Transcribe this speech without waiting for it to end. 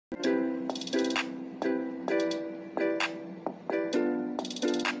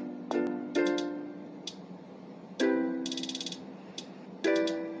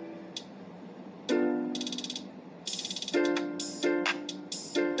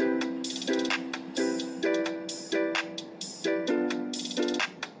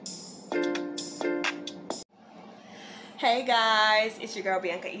Hey guys, it's your girl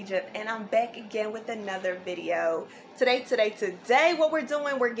Bianca Egypt and I'm back again with another video. Today what we're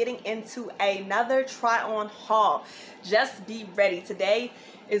doing, we're getting into another try on haul. Just be ready. Today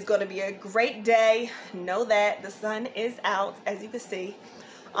is going to be a great day. Know that the sun is out, as you can see.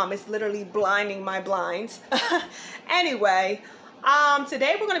 It's literally blinding my blinds. Anyway,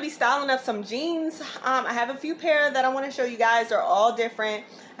 today we're going to be styling up some jeans. I have a few pair that I want to show you guys. They're all different.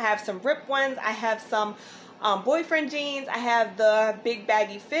 I have some ripped ones. I have some boyfriend jeans. I have the big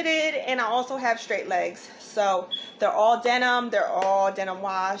baggy fitted, and I also have straight legs. So they're all denim. They're all denim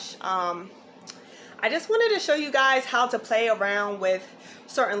wash. I just wanted to show you guys how to play around with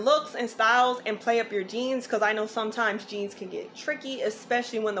certain looks and styles and play up your jeans, because I know sometimes jeans can get tricky,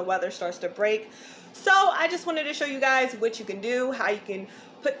 especially when the weather starts to break. So I just wanted to show you guys what you can do, how you can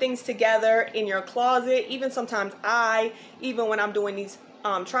put things together in your closet. Even sometimes even when I'm doing these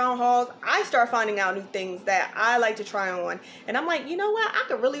try on hauls, I start finding out new things that I like to try on, and I'm like, you know what, I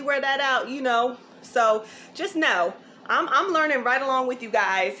could really wear that out, you know. So just know I'm learning right along with you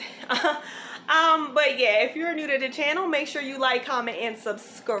guys. But yeah, if you're new to the channel, make sure you like, comment, and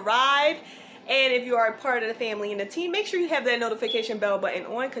subscribe. And if you are a part of the family and the team, make sure you have that notification bell button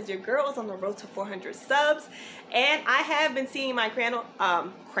on, because your girl is on the road to 400 subs. And I have been seeing my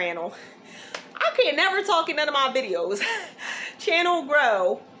I can't never talk in none of my videos. Channel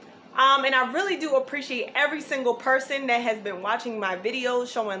grow. And I really do appreciate every single person that has been watching my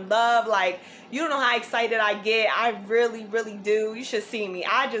videos, showing love. Like, you don't know how excited I get. I really, really do. You should see me.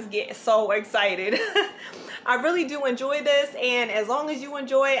 I just get so excited. I really do enjoy this, and as long as you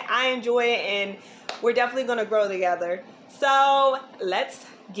enjoy it, I enjoy it, and we're definitely going to grow together. So let's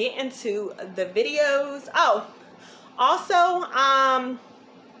get into the videos. Oh, also,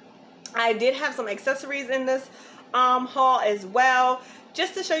 I did have some accessories in this haul as well,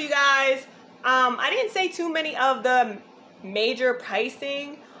 just to show you guys. I didn't say too many of the major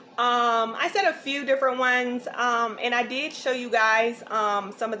pricing. I said a few different ones, and I did show you guys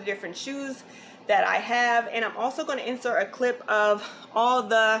some of the different shoes that I have, and I'm also going to insert a clip of all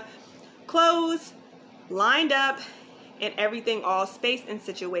the clothes lined up and everything all spaced and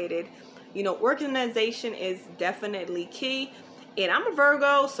situated. You know, organization is definitely key, and I'm a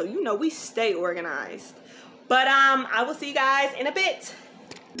Virgo, so you know we stay organized. But I will see you guys in a bit.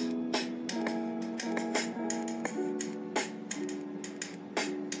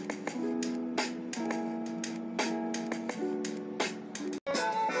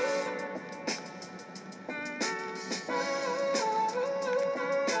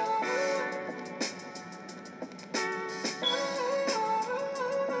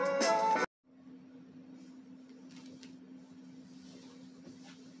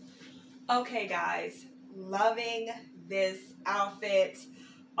 Okay guys, loving this outfit.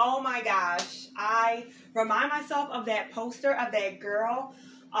 Oh my gosh, I remind myself of that poster of that girl.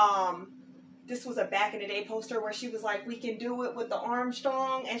 This was a back in the day poster where she was like, we can do it with the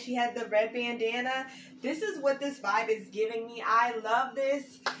Armstrong, and she had the red bandana. This is what this vibe is giving me. I love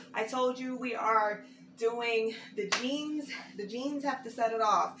this. I told you we are doing the jeans. The jeans have to set it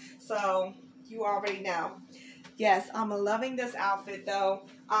off, so you already know. Yes, I'm loving this outfit though.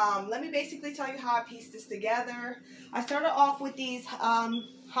 Let me basically tell you how I pieced this together. I started off with these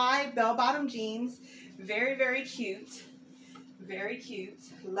high bell-bottom jeans. Very, very cute. Very cute.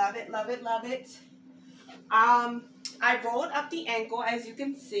 Love it, love it, love it. I rolled up the ankle, as you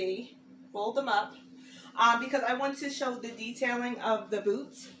can see. Rolled them up because I want to show the detailing of the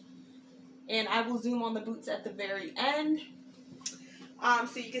boots. And I will zoom on the boots at the very end.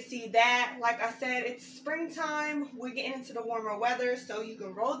 So you can see that. Like I said, it's springtime. We're getting into the warmer weather, so you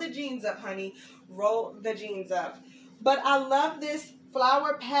can roll the jeans up, honey. Roll the jeans up. But I love this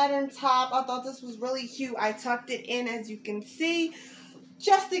flower pattern top. I thought this was really cute. I tucked it in, as you can see,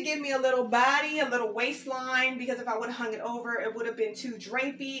 just to give me a little body, a little waistline, because if I would have hung it over, it would have been too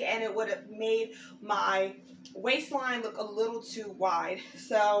drapey, and it would have made my waistline look a little too wide.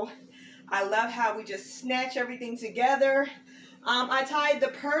 So I love how we just snatch everything together. I tied the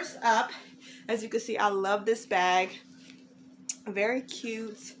purse up. As you can see, I love this bag. Very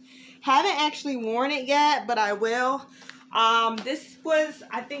cute. Haven't actually worn it yet, but I will. This was,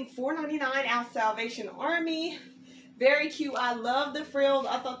 I think, $4.99 out Salvation Army. Very cute. I love the frills.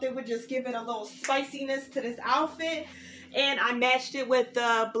 I thought they would just give it a little spiciness to this outfit. And I matched it with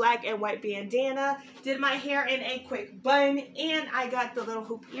the black and white bandana. Did my hair in a quick bun. And I got the little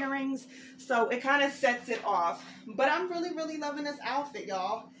hoop earrings. So it kind of sets it off. But I'm really, really loving this outfit,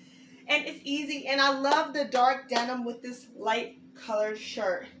 y'all. And it's easy. And I love the dark denim with this light colored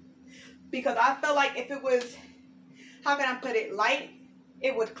shirt. Because I felt like if it was, how can I put it, light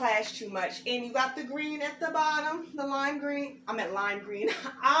it would clash too much. And you got the green at the bottom, the lime green. I meant lime green,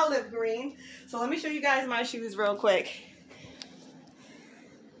 olive green. So let me show you guys my shoes real quick.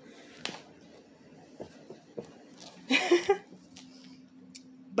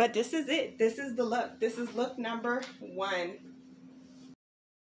 But this is it. This is the look. This is look number 1.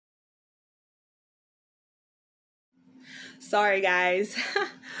 Sorry guys,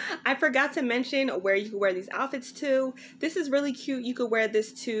 I forgot to mention where you can wear these outfits to. This is really cute. You could wear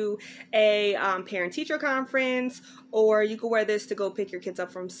this to a parent-teacher conference, or you could wear this to go pick your kids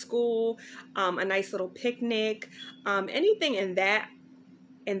up from school, a nice little picnic. Anything in that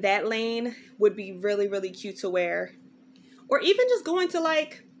lane would be really, really cute to wear. Or even just going to,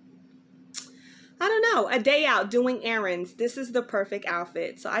 like, I don't know, a day out doing errands. This is the perfect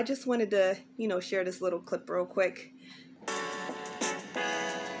outfit. So I just wanted to, you know, share this little clip real quick.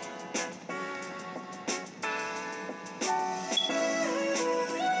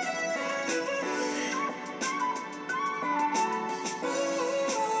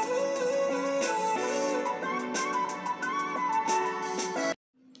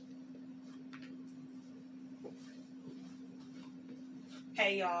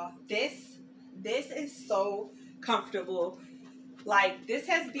 Hey y'all, this is so comfortable. Like, this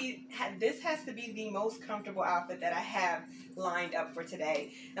has to be the most comfortable outfit that I have lined up for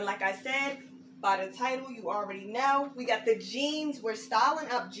today. And like I said, by the title, you already know. We got the jeans. We're styling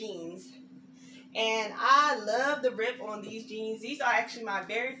up jeans. And I love the rip on these jeans. These are actually my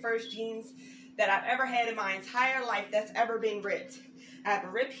very first jeans that I've ever had in my entire life that's ever been ripped. I have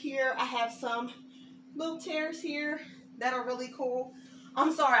a rip here. I have some little tears here that are really cool.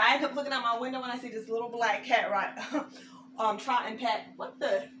 I'm sorry, I end up looking out my window when I see this little black cat right trotting past. What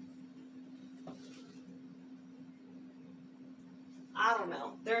the? I don't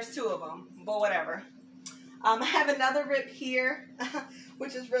know. There's 2 of them, but whatever. I have another rip here,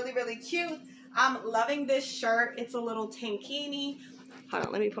 which is really, really cute. I'm loving this shirt. It's a little tankini. Hold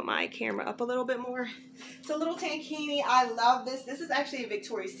on, let me put my camera up a little bit more. It's a little tankini. I love this. This is actually a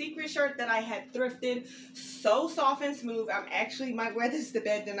Victoria's Secret shirt that I had thrifted. So soft and smooth. I actually might wear this to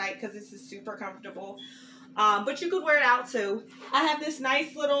bed tonight because this is super comfortable. But you could wear it out too. I have this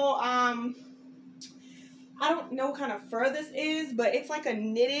nice little, I don't know what kind of fur this is, but it's like a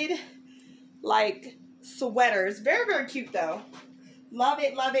knitted, like, sweater. It's very, very cute though. Love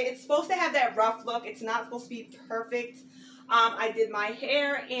it, love it. It's supposed to have that rough look. It's not supposed to be perfect. I did my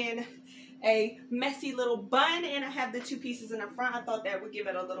hair in a messy little bun, and I have the 2 pieces in the front. I thought that would give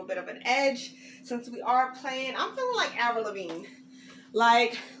it a little bit of an edge since we are playing. I'm feeling like Avril Lavigne.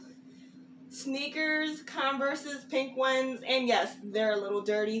 Like, sneakers, Converses, pink ones, and yes, they're a little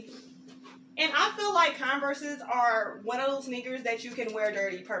dirty. And I feel like Converses are one of those sneakers that you can wear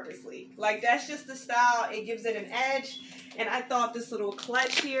dirty purposely. Like, that's just the style. It gives it an edge. And I thought this little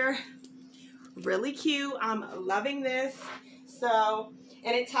clutch here, really cute. I'm loving this. So,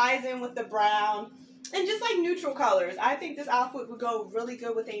 and it ties in with the brown and just like neutral colors. I think this outfit would go really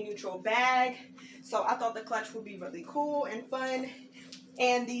good with a neutral bag. So I thought the clutch would be really cool and fun.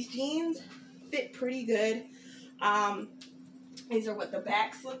 And these jeans fit pretty good. These are what the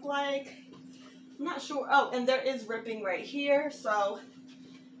backs look like. I'm not sure. Oh, and there is ripping right here. So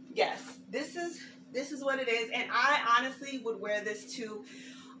yes, this is what it is. And I honestly would wear this to,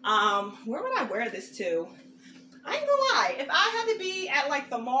 where would I wear this to? I ain't gonna lie. If I had to be at like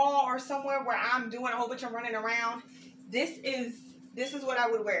the mall or somewhere where I'm doing a whole bunch of running around, this is what I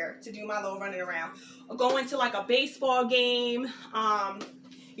would wear to do my little running around. Or going to like a baseball game,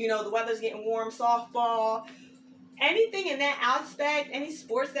 you know, the weather's getting warm, softball, anything in that aspect, any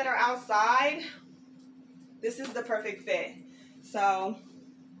sports that are outside, this is the perfect fit. So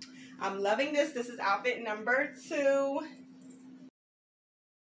I'm loving this. This is outfit number 2.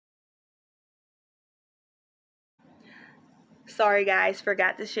 Sorry guys,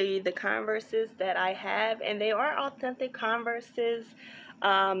 forgot to show you the Converses that I have, and they are authentic Converses.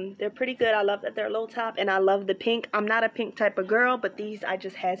 They're pretty good. I love that they're low top, and I love the pink. I'm not a pink type of girl, but these I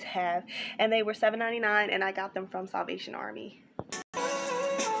just had to have, and they were $7.99, and I got them from Salvation Army.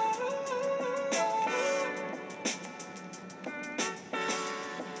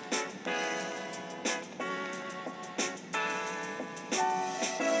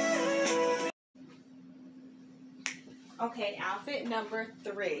 Okay, outfit number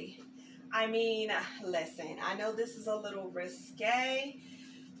 3. I mean, listen, I know this is a little risque,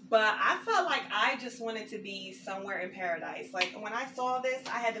 but I felt like I just wanted to be somewhere in paradise. Like, when I saw this,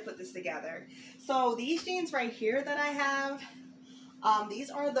 I had to put this together. So these jeans right here that I have, these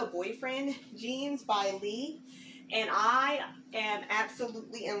are the Boyfriend jeans by Lee. And I am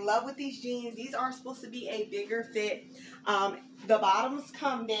absolutely in love with these jeans. These are supposed to be a bigger fit. The bottoms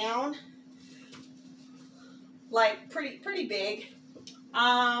come down like pretty big.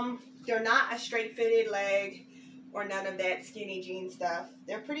 They're not a straight fitted leg or none of that skinny jean stuff.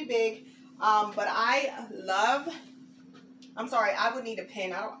 They're pretty big. But I'm sorry, I would need a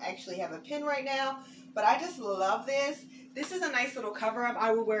pin. I don't actually have a pin right now, but I just love this. This is a nice little cover up.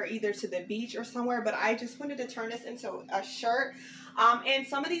 I would wear either to the beach or somewhere, but I just wanted to turn this into a shirt. And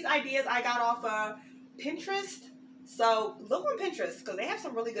some of these ideas I got off of Pinterest. So look on Pinterest because they have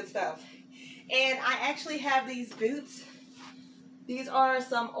some really good stuff. And I actually have these boots. These are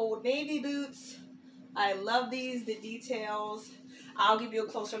some Old Navy boots. I love these, the details. I'll give you a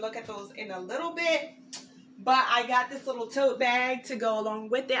closer look at those in a little bit. But I got this little tote bag to go along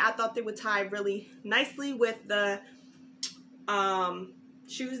with it. I thought they would tie really nicely with the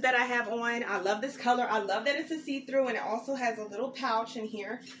shoes that I have on. I love this color. I love that it's a see-through, and it also has a little pouch in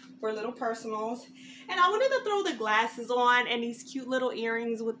here for little personals. And I wanted to throw the glasses on and these cute little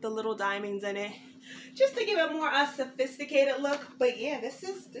earrings with the little diamonds in it, just to give it more a sophisticated look. But yeah, this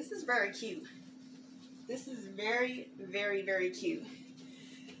is very cute. This is very cute.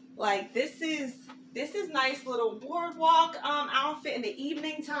 Like this is nice little boardwalk outfit in the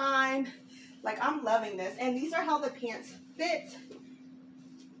evening time. Like I'm loving this. And these are how the pants fit.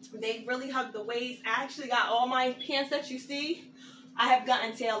 They really hug the waist. I actually got all my pants that you see, I have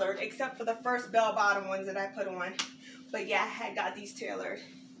gotten tailored, except for the first bell bottom ones that I put on. But yeah, I had got these tailored.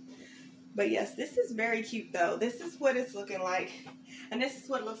 But yes, this is very cute though. This is what it's looking like. And this is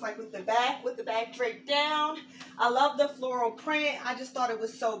what it looks like with the back draped down. I love the floral print. I just thought it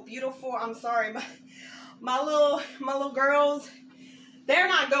was so beautiful. I'm sorry, my little girls, they're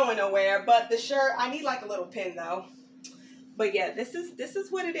not going nowhere. But the shirt, I need like a little pin though. But yeah, this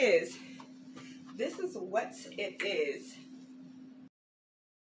is what it is. This is what it is.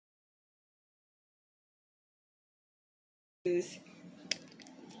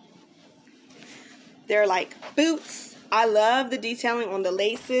 They're like boots. I love the detailing on the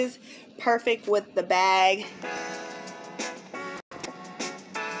laces. Perfect with the bag.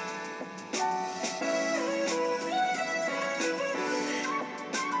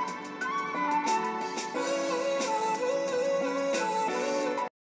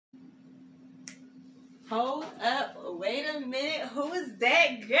 Hold up, wait a minute. Who is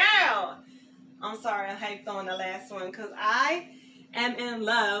that girl? I'm sorry, I hyped on the last one because I am in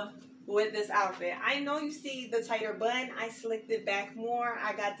love with this outfit. I know you see the tighter bun. I slicked it back more.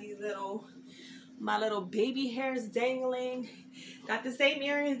 I got my little baby hairs dangling. Got the same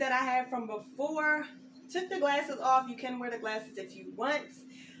earrings that I had from before. Took the glasses off. You can wear the glasses if you want.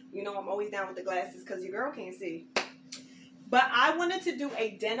 You know I'm always down with the glasses because your girl can't see. But I wanted to do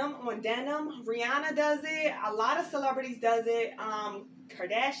a denim on denim. Rihanna does it. A lot of celebrities does it.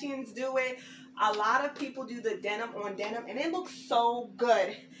 Kardashians do it. A lot of people do the denim on denim. And it looks so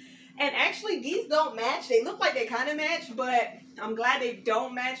good. And actually, these don't match. They look like they kind of match. But I'm glad they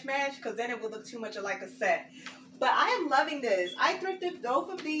don't match because then it would look too much like a set. But I am loving this. I thrifted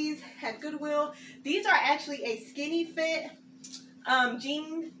both of these at Goodwill. These are actually a skinny fit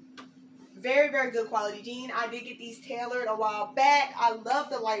jean. Very good quality jean. I did get these tailored a while back. I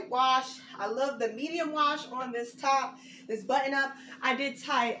love the light wash. I love the medium wash on this top, this button up. I did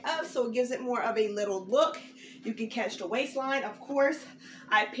tie it up so it gives it more of a little look. You can catch the waistline, of course.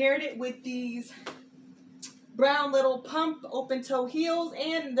 I paired it with these brown little pump open toe heels,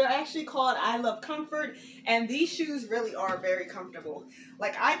 and they're actually called I Love Comfort, and these shoes really are very comfortable.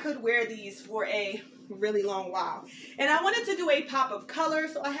 Like I could wear these for a really long while. And I wanted to do a pop of color,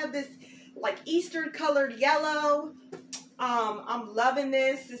 so I have this like Easter colored yellow. I'm loving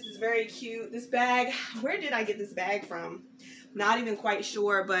this. This is very cute. This bag, where did I get this bag from? Not even quite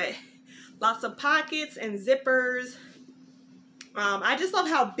sure, but lots of pockets and zippers. I just love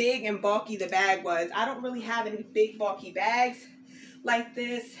how big and bulky the bag was. I don't really have any big bulky bags like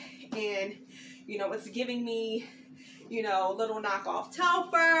this, and you know, it's giving me, you know, little knockoff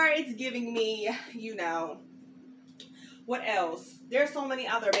Telfar. It's giving me, you know, what else? There's so many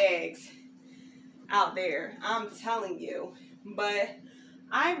other bags out there, I'm telling you. But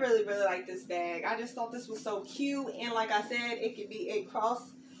I really like this bag. I just thought this was so cute, and like I said, it could be a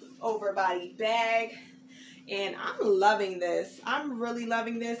crossover body bag, and I'm loving this. I'm really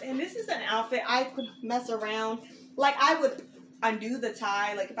loving this. And this is an outfit I could mess around. Like I would undo the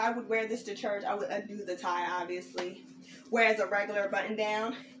tie. Like if I would wear this to church, I would undo the tie, obviously, whereas a regular button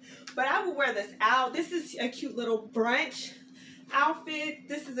down. But I would wear this out. This is a cute little brunch outfit.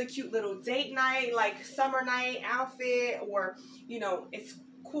 This is a cute little date night, like summer night outfit, or you know, it's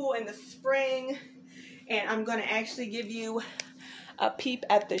cool in the spring. And I'm going to actually give you a peep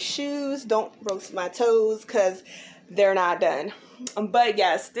at the shoes. Don't roast my toes because they're not done. But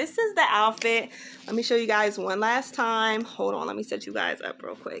yes, this is the outfit. Let me show you guys one last time. Hold on, let me set you guys up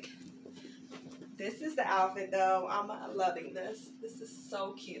real quick. This is the outfit though. I'm loving this. This is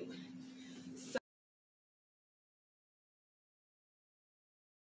so cute.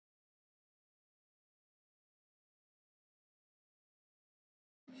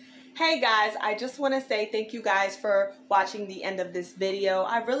 Hey guys, I just want to say thank you guys for watching the end of this video.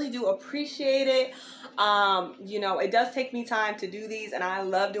 I really do appreciate it. You know, it does take me time to do these and I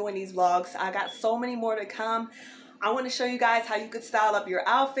love doing these vlogs. I got so many more to come. I want to show you guys how you could style up your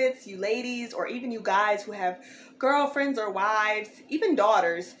outfits, you ladies, or even you guys who have girlfriends or wives, even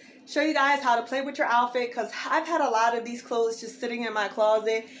daughters. Show you guys how to play with your outfit because I've had a lot of these clothes just sitting in my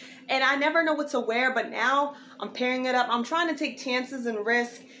closet and I never know what to wear, but now I'm pairing it up. I'm trying to take chances and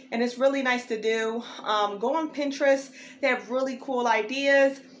risk, and it's really nice to do. Go on Pinterest. They have really cool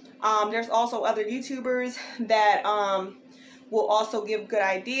ideas. There's also other YouTubers that will also give good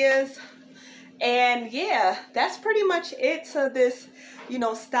ideas. And yeah, that's pretty much it to this, you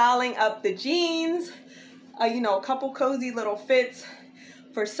know, styling up the jeans. You know, a couple cozy little fits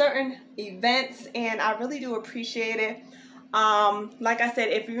for certain events, and I really do appreciate it. Like I said,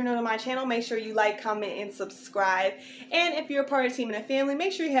 if you're new to my channel, make sure you like, comment, and subscribe. And if you're a part of Team and a Family,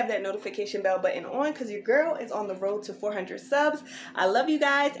 make sure you have that notification bell button on because your girl is on the road to 400 subs. I love you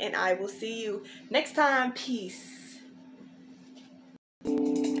guys, and I will see you next time. Peace.